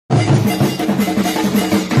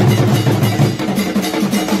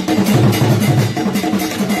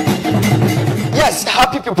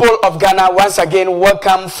people of Ghana, once again,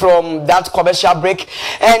 welcome from that commercial break.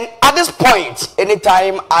 And at this point,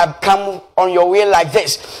 anytime I come on your way like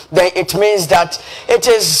this, then it means that it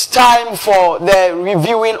is time for the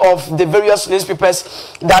reviewing of the various newspapers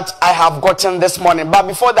that I have gotten this morning. But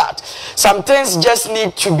before that, some things just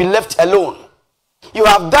need to be left alone. You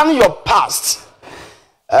have done your past.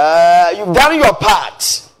 You've done your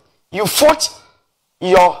part. You fought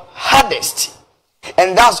your hardest.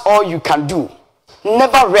 And that's all you can do.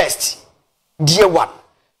 Never rest, dear one.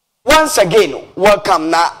 Once again,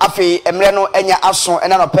 welcome na afi emreno enya aso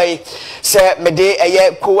ena no pay se mede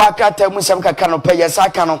eye kowaka tamusam kaka no pay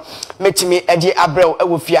saka no metimi edi abrel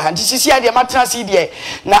ewo fia ha sisi ade matrasi de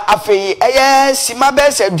na afi eye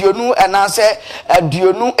simabe se aduonu ena se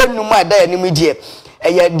aduonu enum ada anim die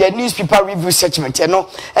the newspaper review segment no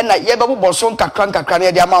na ye bebo so nkakra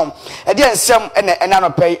na de amount e de ensem na no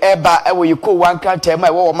pay eba e wo yiko wanka tema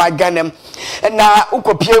e wo ma ganem na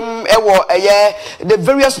ukopiem e wo the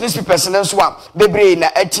various newspapers na so a bebre na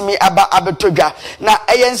atimi aba abetodwa na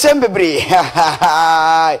ensem bebre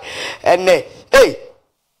ene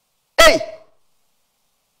hey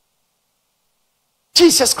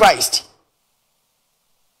Jesus Christ.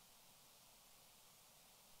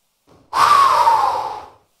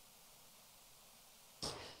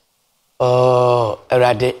 Oh,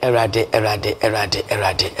 erade.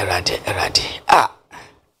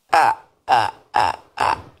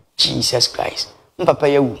 Jesus Christ. Papa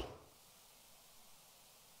you.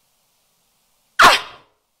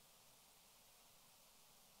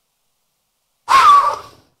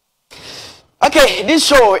 Okay, this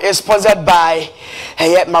show is sponsored by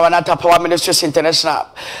Maranatha Power Ministries International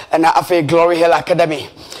and Afe Glory Hill Academy.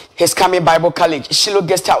 His coming Bible College, Shiloh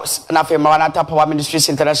Guest House, and after Maranatha Power Ministries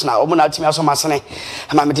International. But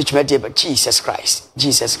Jesus Christ.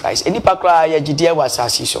 Any pakra ya jidia was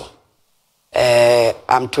asiso.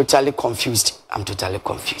 I'm totally confused.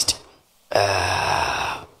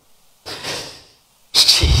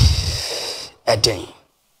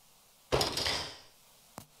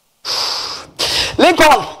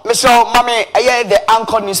 Lincoln, Mr. Mami, the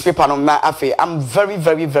Anchor newspaper on my affair. I'm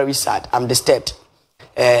very sad. I'm disturbed.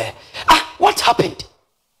 What happened?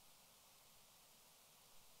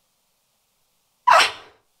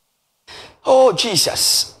 Oh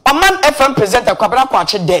Jesus! A man FM presenter Kwabena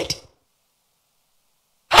Kwache dead.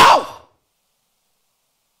 How?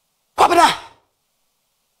 Kwabena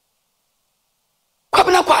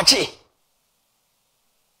Kwache.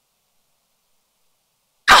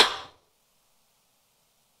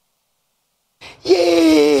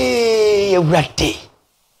 Yay! Ready.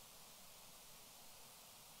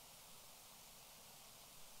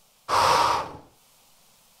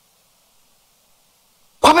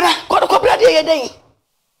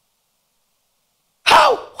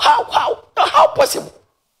 How possible?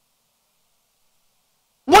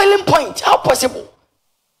 Boiling point, how possible?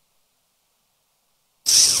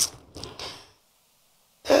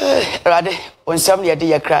 Rade, on some year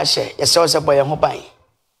day crash, a source of boy and hobby.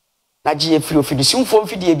 Naji a few fidusum for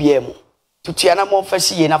Fidi BM to Tiana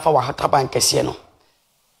Monfasi enough for Hakaban Cassiano.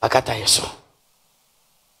 Akata yeso.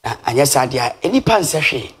 And yes, I dear any pan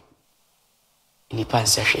sachet.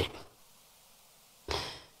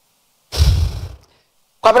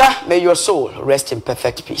 Kwabra, may your soul rest in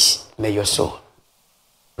perfect peace. May your soul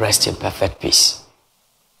rest in perfect peace.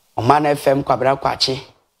 Oman FM Kwabra Kwache,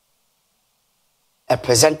 a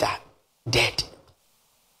presenter, dead.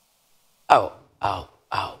 Ow.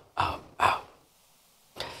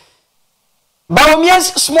 Baomia's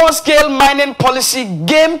small-scale mining policy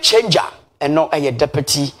game changer, and not a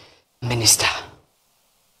deputy minister.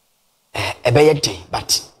 A bad thing,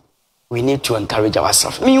 but we need to encourage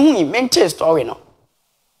ourselves. Me, maintain story no.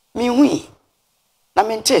 Me, na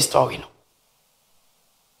maintain story no.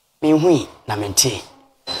 Me, na maintain.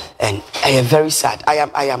 And I am very sad. I am.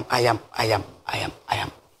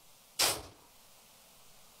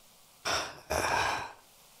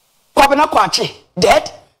 Kwabena Kwache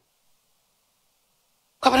dead.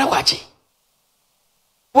 Kwabena Kwache.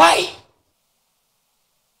 Why?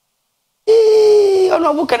 Oh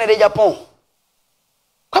no, who can Japan?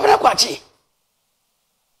 Kwabena Kwache.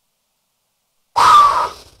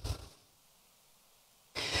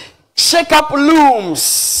 Shake-up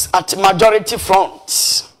looms at majority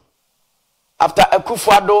front after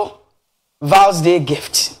Akufo-Addo Val's Day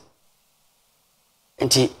gift.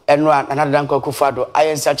 Enti enwa another than Akufo-Addo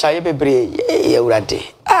ayensa chaye bebre ye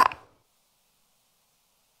urade.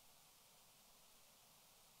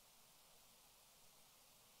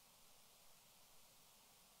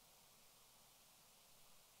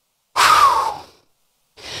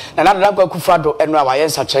 na na kwa kufado eno a waye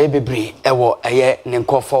nsakyere bebre ewo eye ne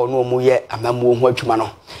nkofo no mu ye amamuo ho adwuma no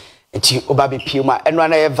enti oba be piuma eno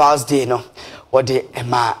na ye Val's Day no wode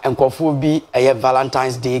ema nkofo bi eye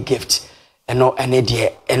Valentine's Day gift eno ene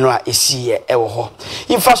de eno a esiye ewo ho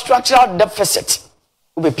infrastructural deficit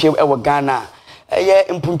obe pie ewo Ghana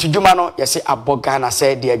eye mpuntudwuma no yese abo Ghana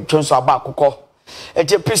say de Johnson aba akokọ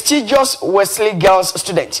a prestigious Wesley Girls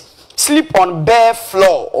student sleep on bare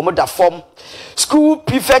floor omoda form. School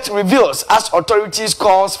prefect reveals as authorities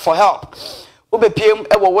calls for help. Obe PM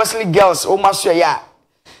ewo Wesley Girls o maso ya.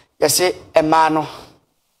 Yese ema no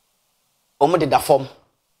omoda da form.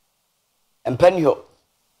 Empanyo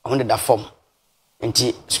omoda da form.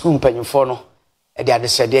 Enti school mpanyufo no e de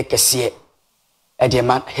adesede kese e de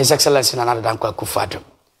man His Excellency Nana Dankwa Akufo-Addo.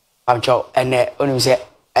 Amcho ene onim se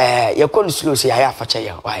ye kon slow say ya afache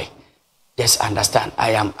ye why. Just understand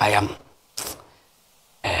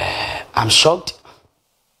I'm shocked.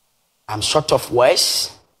 I'm short of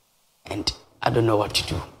words and I don't know what to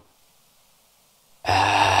do.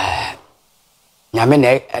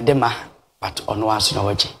 Nyamene edema but onwas no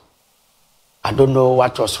waji. I don't know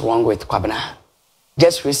what was wrong with Kwabena.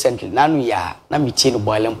 Just recently, nanu ya na meeting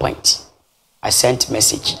boiling point. I sent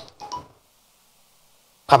message.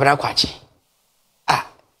 Kwabena kwachi.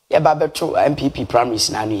 Ya babeto MPP primaries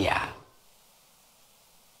nanu ya.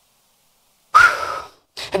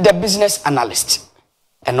 The business analyst.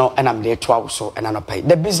 And I'm there to also and I'm pay.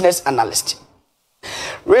 The business analyst.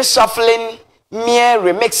 Reshuffling mere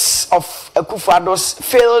remix of Akufo-Addo's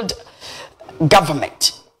failed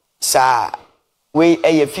government. Sa we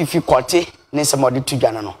a fifi kote ne somebody to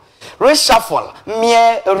janano. Reshuffle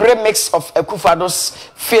mere remix of Akufo-Addo's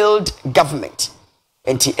failed government.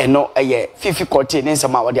 Enti eno a fifi kote ne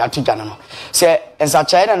somebody atu janano. Say ensa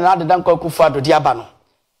China na de dan Akufo-Addo diaba no.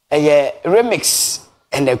 A remix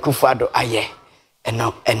and Akufo-Addo aye.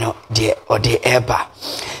 Eno de ode eba.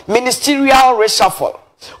 Ministerial reshuffle.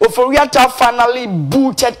 Oforiata finally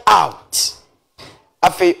booted out.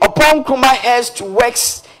 Afi upon Kuma heads to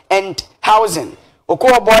works and housing.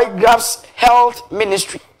 Okowa boy grabs health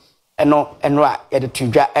ministry. Eno a yede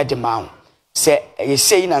tudwa edema. Se ye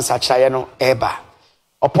say na sachaye no eba.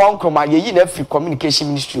 Upon Kuma ye na free communication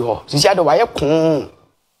ministry ho. Sisi ade wa ye kon.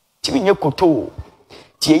 Timi nye koto.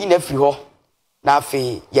 Ti ye na free ho. Na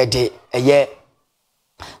afi yede eye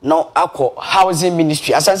no akọ housing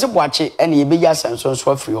ministry asanse boache ene ye beya asanso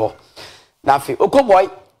so afri ho na afi okoboy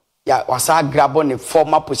ya wasa grabo ne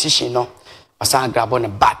former position no wasa grabo ne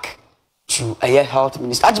back to a health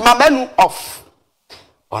minister ajima menu off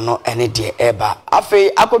ono ene de eba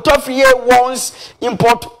afi akotofie wants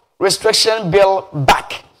import restriction bill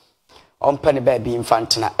back on penny baby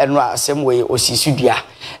infantina eno asem we osisudua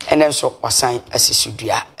ene so wasan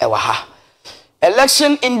asisudua ewa ha.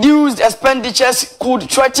 Election-induced expenditures could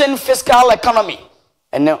threaten fiscal economy.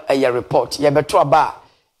 And now a report. You better about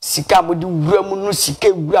sika mudi wuramu no sika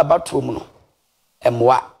wura bato mu no.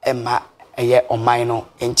 Emwa emma eye oman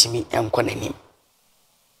entimi enko nanim.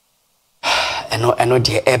 Eno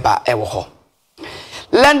de eba ewo ho.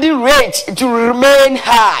 Lending rate to remain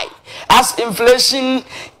high as inflation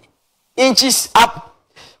inches up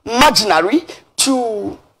marginally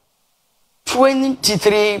to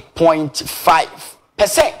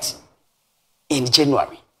 23.5% in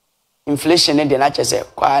January. Inflation in the nature say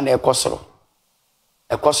kwa na ekosoro.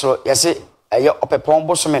 Ekosoro yese eye opepon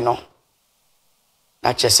bosome no.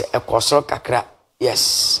 Nature say ekosoro kakra.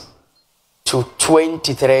 Yes. To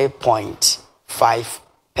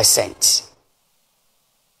 23.5%.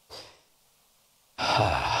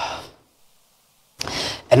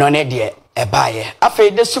 And on the ebaye. Afi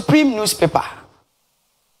the Supreme newspaper.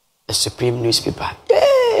 The Supreme newspaper.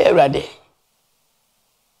 Yeah, ready.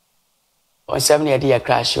 On 7 year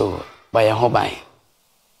crash show by a home by.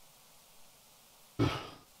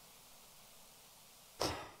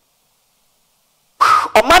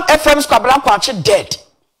 Oman FM's Kwabena Kwachi dead.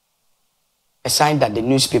 A sign that the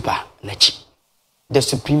newspaper, the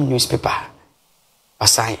Supreme newspaper, a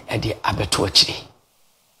sign at the Abetuachri.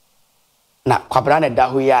 Na Kwabena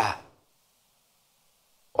Dahuya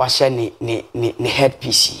washa ni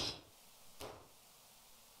headpiece.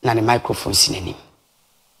 Na ni microphone sineni.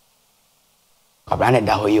 Kwabena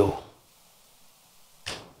Dahuyo.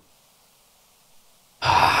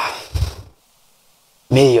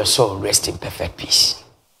 May your soul rest in perfect peace.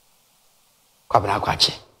 Kwabena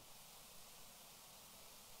Kwachi.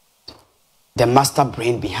 The master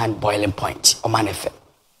brain behind Boiling Point, Oman FM.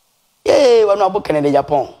 Yay, we're not booking in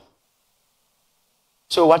Japan.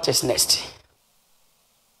 So what is next?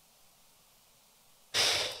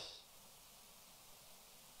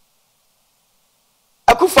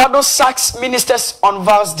 Akufo-Addo sacks ministers on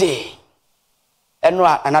Val's Day.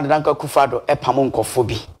 Enwa another Danko Akufo-Addo epamo nkofo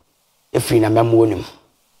bi efiri na memonim.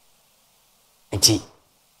 Enti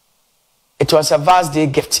it was a Val's Day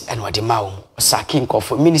gift and what the maum sacking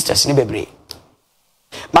nkofo ministers ni bebre.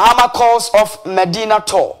 Mahama calls off Medina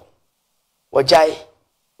tour. Wajai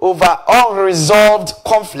over unresolved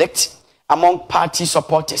conflict among party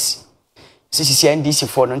supporters. Sisi NDC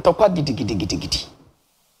for no ntokwa gidi.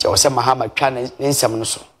 Che o se Mahama twa nsem no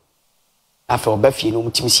so. Afa obafie no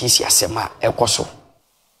mutimi sisi asema ekoso.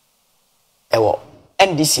 Ewo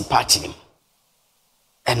NDC party nim.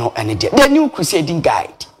 Eno ene the new crusading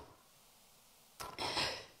guide.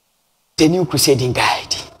 The new crusading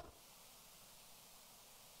guide.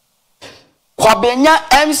 Kwabenya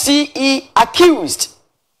MCE accused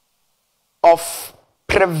of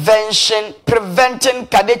preventing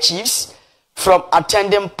cadet chiefs from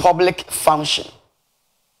attending public function.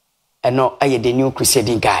 And no, the new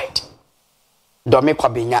crusading guide. Dome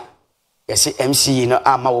Kwabenya, yes, MCE no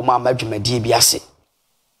ama woma madwumadi biase.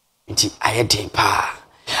 Nti ayede pa.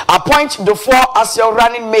 Appoint the four as your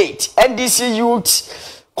running mate. NDC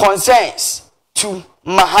youth concerns to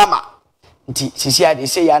Mahama. Nti sisi ade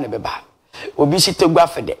say ya ne beba. Obi si Togba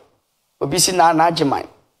Fede. Obi si na Ajiman.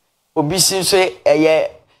 Obi si so eye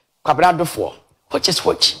Kwabena which is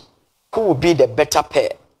which? Who will be the better pair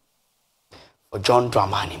for John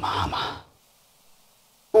Dramani Mahama?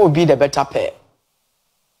 Who will be the better pair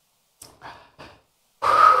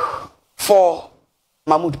for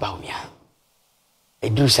Mahmoud Bawumia?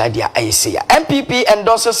 Edu Sadia Ayeseya. MPP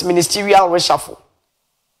endorses ministerial reshuffle.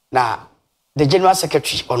 Now, the General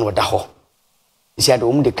Secretary on Wadaho. He said,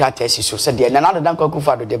 the cartes so said, and another Danko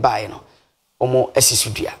Akufo-Addo de buy, Omo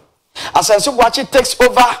Esisudia. As I so watch it takes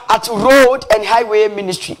over at Road and Highway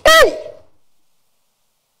Ministry. Hey!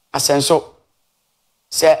 As I so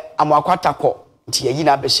say, Amwakwatako, Tia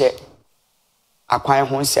Beshe, Aquine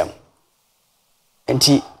Honsem. And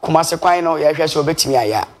T. Kumase Quino, Yash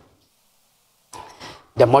Obetimia.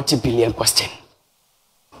 The multi-billion question.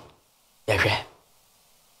 Yash.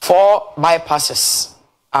 4 bypasses.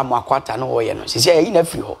 Amwakwata no way no. She say in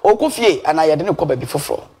free ho. Okofie and I didn't come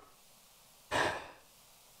before.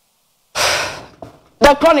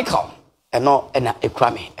 The Chronicle and no and a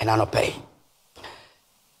crummy and an pay.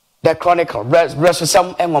 The Chronicle breast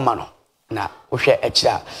some engomano. Na we share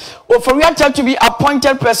echa. Oforiatta to be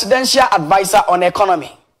appointed presidential advisor on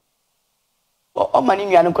economy. O mani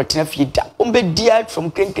nua no kwetena fie da. Ombe dia from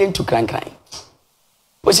clean to crank.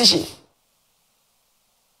 Position.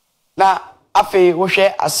 Na afe wo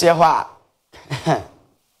hwe ase ho a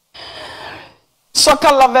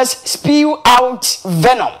soccer lovers spew out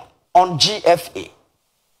venom on GFA.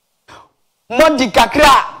 Modi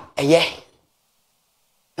kakra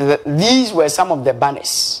these were some of the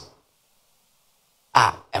banners.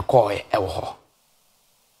 Ekoye ewo.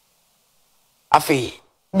 Afe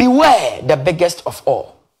beware the biggest of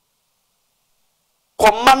all.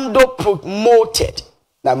 Commando promoted.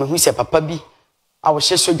 Na me hu se papa bi I was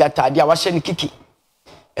soldier tadi, I was kiki.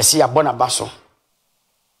 Esi abona baso.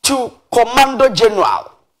 To Commando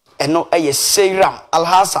General, and no Seyram Al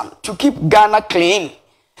Hassan to keep Ghana clean,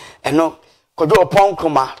 and no Kodo upon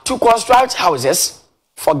Kuma to construct houses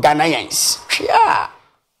for Ghanaians. Yeah,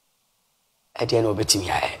 at the end of it,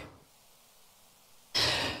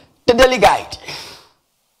 the Daily Guide.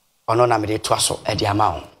 Ono na mede twaso at the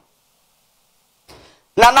amount.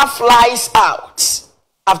 Nana flies out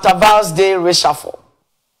after Val's Day reshuffle.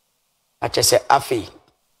 I just say afi.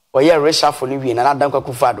 Or yeah, reshuffle ni wi na Danko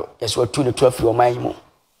Akufo-Addo. Yes, we 2 to 12 your mind.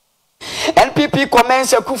 NPP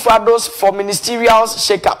commends Akufo-Addo's for ministerial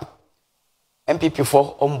shake-up. NPP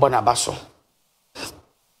for Ombona Baso.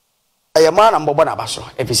 Ayama na Mbona Baso.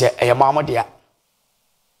 If you say Ayama modia.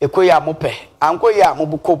 Ekoya mope. Ankoya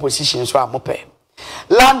mobuko position so mope.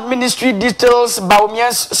 Land Ministry details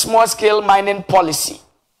Bawumia's small-scale mining policy.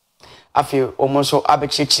 Afi omonso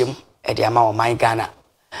abechichim e de ama o man Ghana.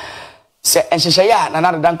 Se enhyehyaya na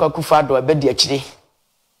na Danko Akufo-Addo abedi akire.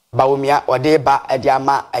 Bawumia ode ba e de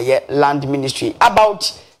ama aye Land Ministry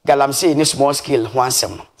about galamsey ni small scale ho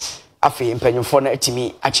ansem no. Afi mpanyumfo na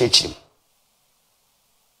atimi achichirim.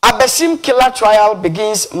 Abesim killer trial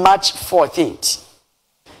begins March 14th.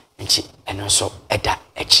 Nchi eno so eda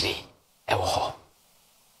akire ewo ho.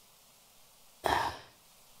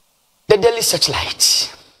 The Daily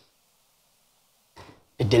Searchlight.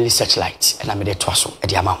 The Daily Searchlight. And I made a twasso at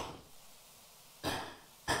the amount.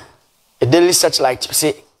 The Daily Searchlight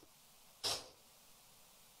say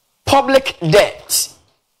public debt.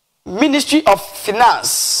 Ministry of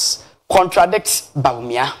Finance contradicts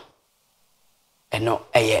Bawumia. And no,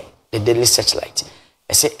 the Daily Searchlight.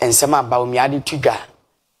 I say, and some Bawumia di tuga.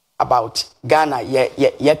 about Ghana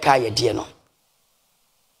ye ka ye die no.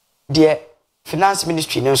 The finance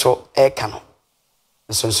ministry no so kano.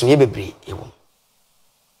 So ye bebre ewo.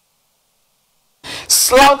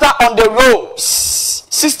 Slaughter on the roads.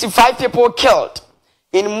 65 people killed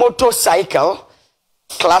in motorcycle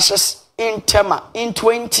clashes in Tema in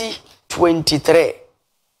 2023.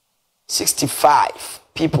 65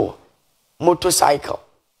 people motorcycle.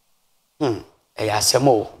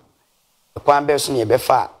 Eyasemo. Kwambe so ne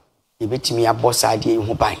befa ebetimi abosa ade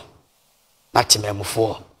hu ban. Na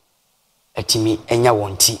tememfo etimi enya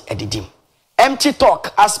wonti edidim. Empty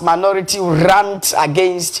talk as minority rant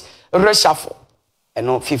against reshuffle.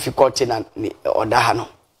 Eno fifi court na oda ha no.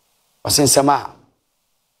 Osensema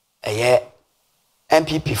eye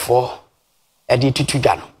MPP for edi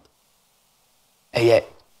tutudwa no. Eye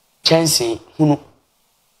chance hunu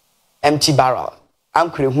empty barrel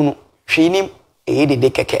ankure hunu hwinim de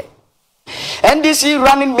keke. NDC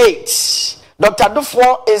running mate Dr.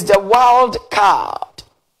 Dufo is the wild card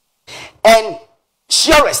and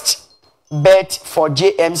surest bet for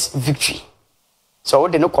JM's victory. So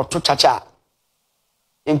they no koto chacha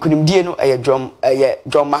nkunimdie no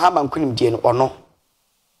John Mahama nkunimdie no ono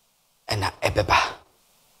ena ebeba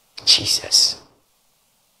Jesus.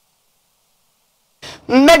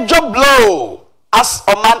 Major blow as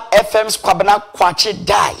Oman FM's Kwabena Kwache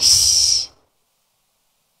dies.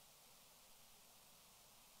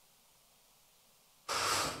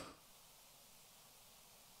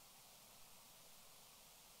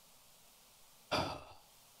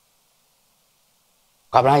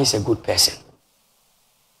 Kwabena is a good person.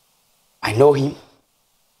 I know him.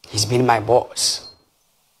 He's been my boss.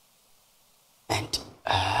 And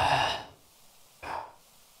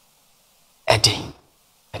Eddie.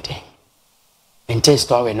 Inte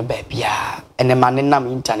story no baby and the man in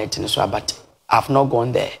internet and so but I've not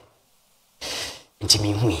gone there. Into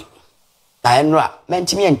me hui. Na enra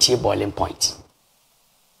meant me and boiling point.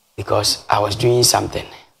 Because I was doing something.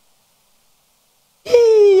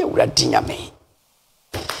 Me.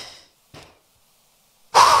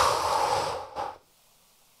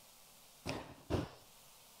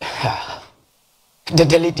 The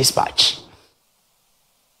Daily Dispatch.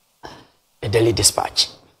 The Daily Dispatch.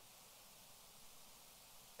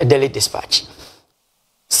 The Daily Dispatch.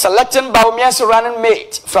 Selecting Baumia's running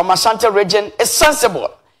mate from Ashanti region is sensible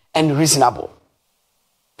and reasonable.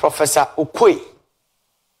 Professor Okwe,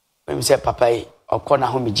 when we say Papa Okona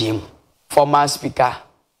Homijim, former Speaker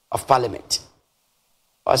of Parliament.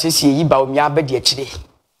 As you see, Baumia Bediachide,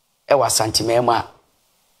 Ewa Santimema,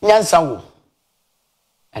 Nyansangu,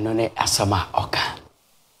 and one Asama Oka.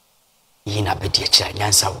 Yina Bediacha,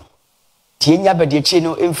 Nyansangu. Tienya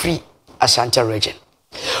Bediachino in free Ashanti region.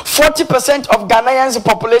 40% of Ghanaians'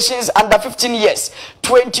 population is under 15 years.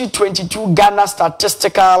 2022 Ghana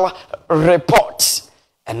Statistical Report.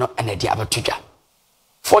 And not an idea about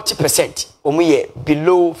 40% omuye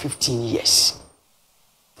below 15 years.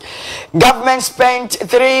 Government spent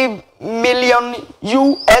 $3 million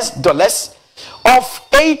US of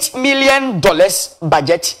 $8 million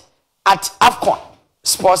budget at AFCON.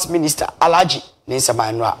 Sports Minister Alaji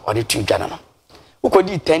Nensamanwa or the two Ghana. Who could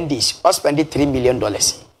do 10 days or spend $3 million?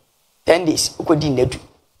 10 days, who could do nedu?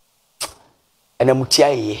 And a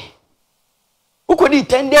mutia. Who could do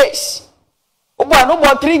 10 days? Oh, boy, no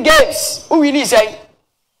more 3 games. Who will he say?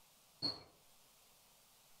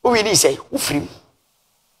 Who will he say? Who free?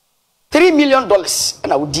 $3 million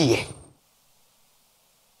and I would do it.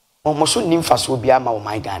 Almost soon, Nymphas will be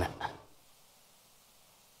my Ghana.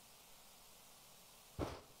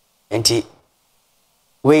 And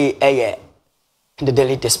we the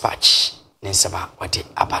Daily Dispatch Nensaba what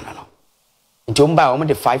abanano. Into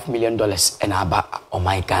the $5 million and aba on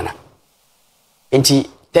my Ghana. Into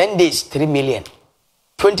 10 days, 3 million.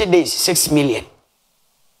 20 days, 6 million.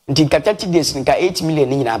 Into 30 days, 8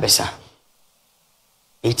 million in Abessa.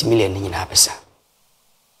 8 million in Abessa.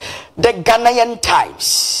 The Ghanaian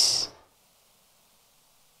Times.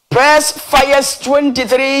 Press fires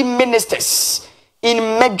 23 ministers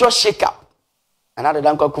in major shakeup. Another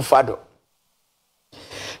Danko Kufado.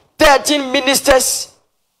 13 ministers,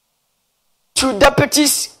 2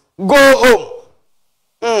 deputies go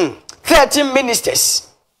home. 13 ministers,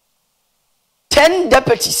 10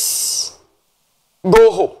 deputies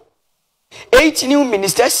go home. 8 new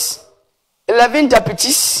ministers, 11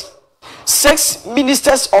 deputies, 6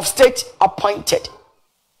 ministers of state appointed.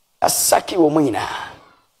 Asaki Womina.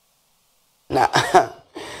 Na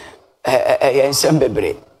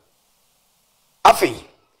Ensemble. Afi.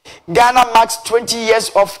 Ghana marks 20 years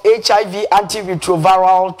of HIV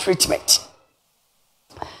antiretroviral treatment.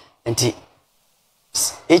 And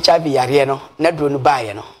HIV yarieno, nedro no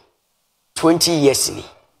baye no. 20 years ni.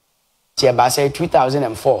 Ti eba say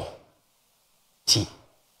 2004. Ti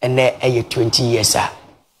ene eye 20 years a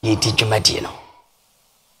ye di dwumadi no.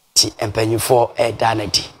 Ti empanyufo e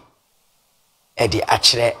danadi. E di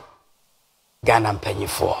akire Ghana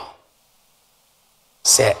empanyufo.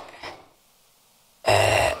 Se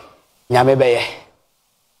nyame beye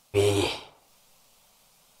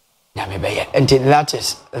and that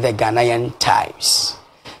is the Ghanaian Times.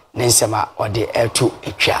 Nensema or the L2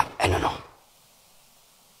 Echa and no.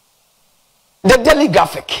 The Daily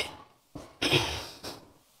Graphic.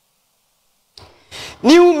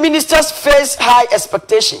 New ministers face high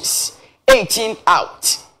expectations. 18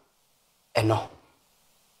 out. And no.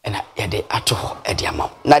 And yeah, they ato at the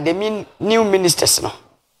amount. Now they mean new ministers no.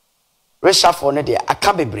 Reshuffle no there. I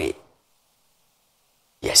can't be brave.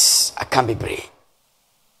 Yes, I can't be brave.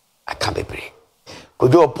 I can't be brave.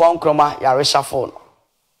 Could do a pong chroma ya reshuffle.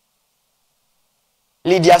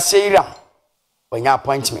 Lydia Seiram on your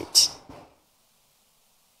appointment.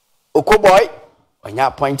 Okoboy on your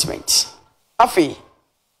appointment. Afi,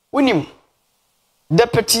 Winim,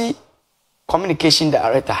 Deputy Communication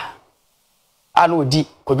Director. Anu di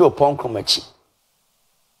could do a pong chromachi.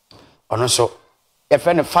 And also, a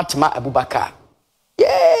friend of Fatima Abubakar.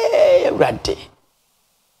 Yeah, Randy.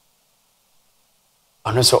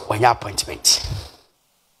 And also, on your appointment.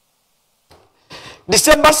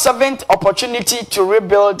 December 7th, opportunity to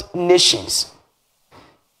rebuild nations.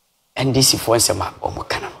 And this is for Nsema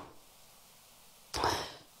Omukana.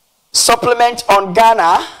 Supplement on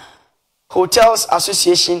Ghana Hotels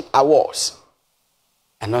Association Awards.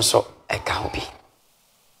 And also a Kahobi.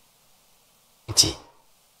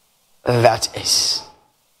 That is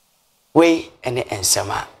way any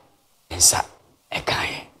Nsema Nsa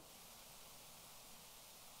Ekaye.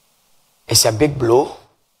 It's a big blow.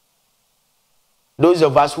 Those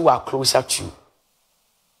of us who are closer to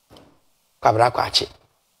Kwabra Kwache.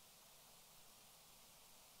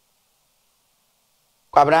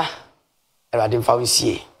 Kwabra, I didn't find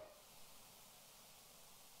see.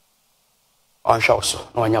 On shows,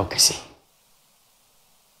 no one can see.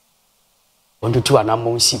 1 to 2 and I'm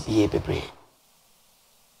on CPA paper.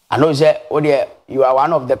 I know that you are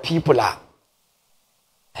one of the people that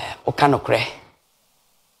cannot cry.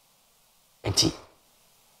 And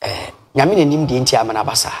Yamine nim di enti amana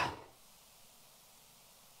basa.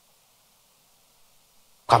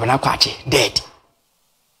 Kwabena Kwache dead.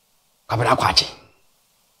 Kwabena Kwache.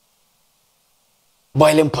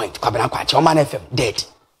 Boiling point Kwabena Kwache Oman FM dead.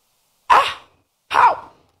 Ah,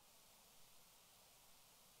 how?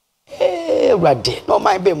 Eh, rade. No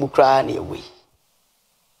my be mukra na ewe.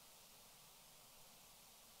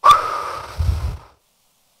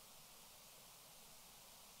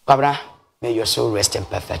 Kwabena, may your soul rest in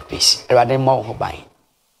perfect peace. Rather more hobby.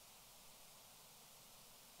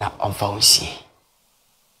 Now on phone see.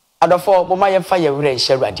 Adofo Mumaya fire rain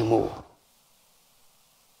share radimo.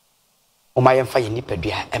 Mumaya fire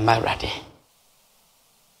nipedia and my rade.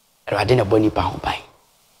 Radin a boni pa hobby.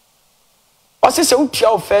 What's this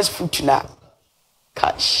out first foot now?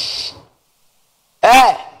 Cash.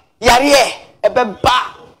 Yari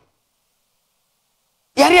ebeba.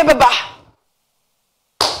 Yari ebeba.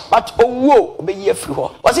 But oh, be ye free.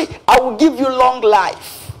 Was it? I will give you long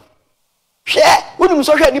life. Share. When you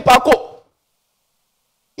social ni pako.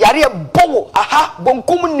 Yari a bow. Aha.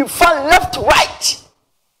 Bonkum ni fan left right.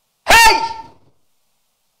 Hey.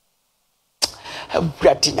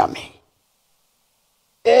 Bratina me.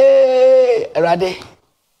 Hey, ready.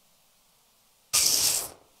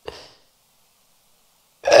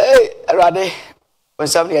 Hey, ready. When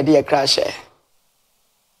somebody a dear crash.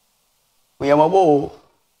 We are mobile.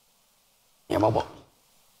 Yamabo.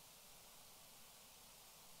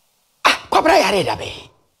 Kwabra yare da be.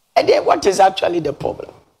 And then what is actually the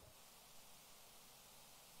problem?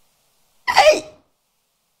 Hey!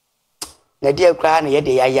 Na dia kra na ye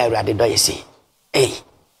de ya urade do yesi. Hey.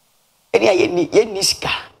 Eni aye ni sika.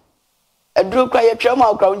 Aduro kra ye twa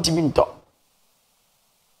ma kra ntimi nto.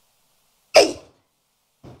 Hey!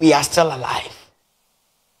 We are still alive.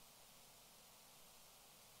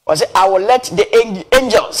 Was I will let the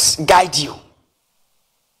angels guide you.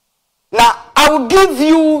 Now, I will give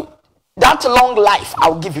you that long life. I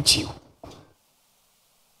will give it to you.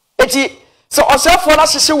 So, also for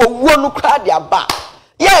us to say, we won't cry their bar.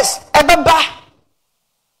 Yes, ebeba.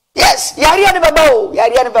 Yes, yari ebeba.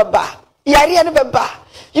 Yari ebeba. Yari ebeba.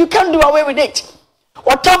 You can't do away with it.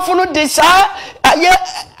 What time for no desire?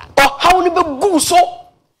 Or how will you go so?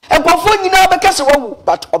 And before you know, because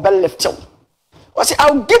but obey left you. I say,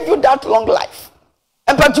 I'll give you that long life.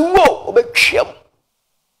 And but you will obey him.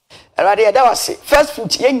 And that was it. First fruit,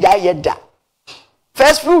 yenda.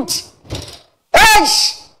 First fruit.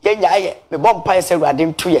 Aish, ye, me bomb pie say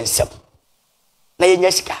radin 2 years. Na ye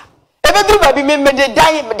nyesika. Ebe du ba bi me de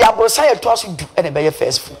dan me de abrosa ye to aso du e na be ye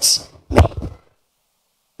first fruit.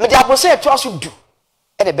 Me de abrosa ye to aso du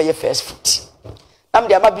e na be ye first fruit. Na me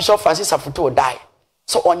de ama Bishop Francis Afoto die.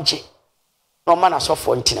 So onje. No man aso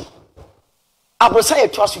for ntinam. Abrosa ye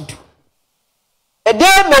to aso du. A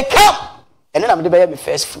day may come and then I'm the be ye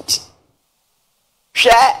first fruit.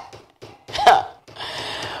 Share.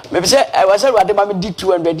 Maybe say I was a rather mammy did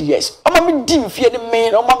 200 years. Oh, mammy didn't fear the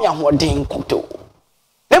man or mammy and what dang kuto.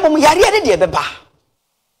 Then mammy yari de beba.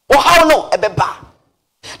 Or how no a beba.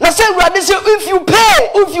 Now say rather say if you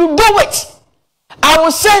pay, if you do it, I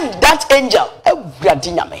will send that angel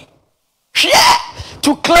a me. Share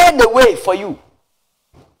to clear the way for you.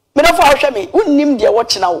 Me na for show me, unim dia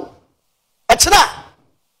watch now. Etna.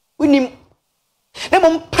 Unim.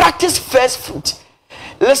 Then practice first fruit.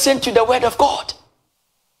 Listen to the word of God.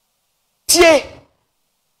 Tie.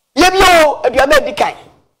 Yebio aduame dikan.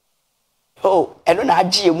 Oh, eno na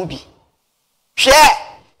agi emu bi. Hwe,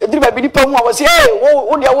 ediri ba bi nipa mu a wo se, "Hey,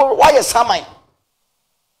 wo de wo ye saman."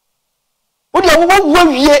 Wo de wo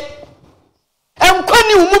wie.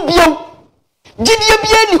 Enkwani mu biom. Gidie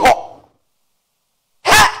bi ani ho.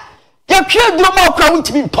 Ha! Ye twa duro ma okra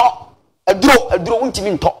wuntimi nto. Aduro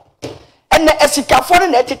wuntimi nto. Enne esikafo ne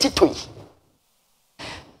na etete toyi.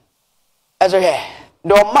 As here,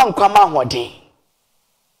 the man come out one day.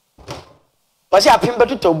 Was ya pim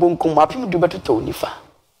better to bunkum, my pim do better to nifa.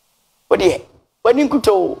 What dear? When you could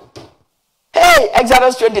tell, hey,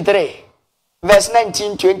 Exodus 23, verse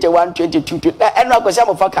 19, 21, 22, and not was some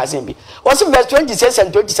of our cousin. Was in verse 26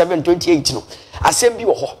 and 27, 28. No, assembly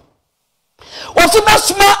or ho. Was it best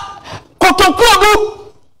smart?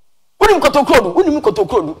 Kotokrodu? Wouldn't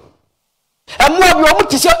Kotokrodu? And more you want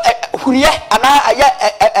to say, Huria, and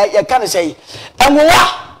I can't say, and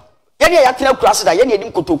what? Yenny Yatina Crasses, I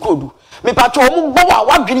yenny Kotokrodu. Me patron, Boa,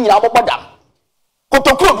 what green our madam.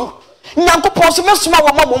 Kotokrodu, Yanko possible small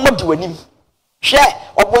mamma do him.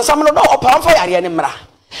 Share, or when someone know upon fire, Yanimra.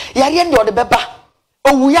 Yarian do the beba.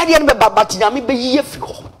 Oh, we are the beba, but Yami be ye few.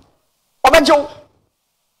 Obajo.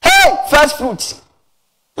 Hey, first fruits.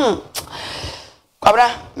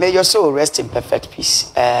 Kabra, may your soul rest in perfect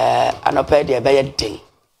peace. And obey the obey day.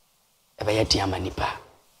 Obey the amanipa.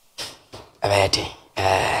 Obey day.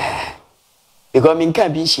 Because me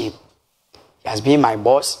can't be shame. He has been my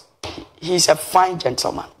boss. He's a fine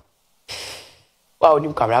gentleman. Wow,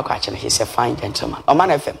 new Kabra catching. He's a fine gentleman. Oman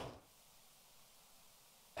FM.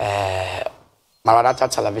 Maranatha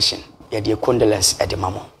Television. Yeah, the condolence at the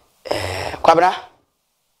mamo. Kabra.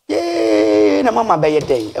 Yeah, na mama be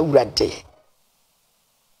day. A great day.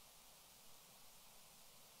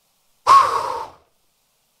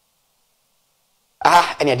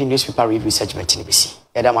 Any other newspaper review research in BC.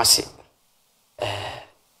 Edamasi.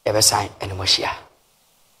 Ever sign any more share.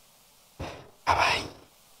 Bye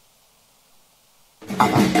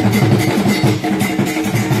bye.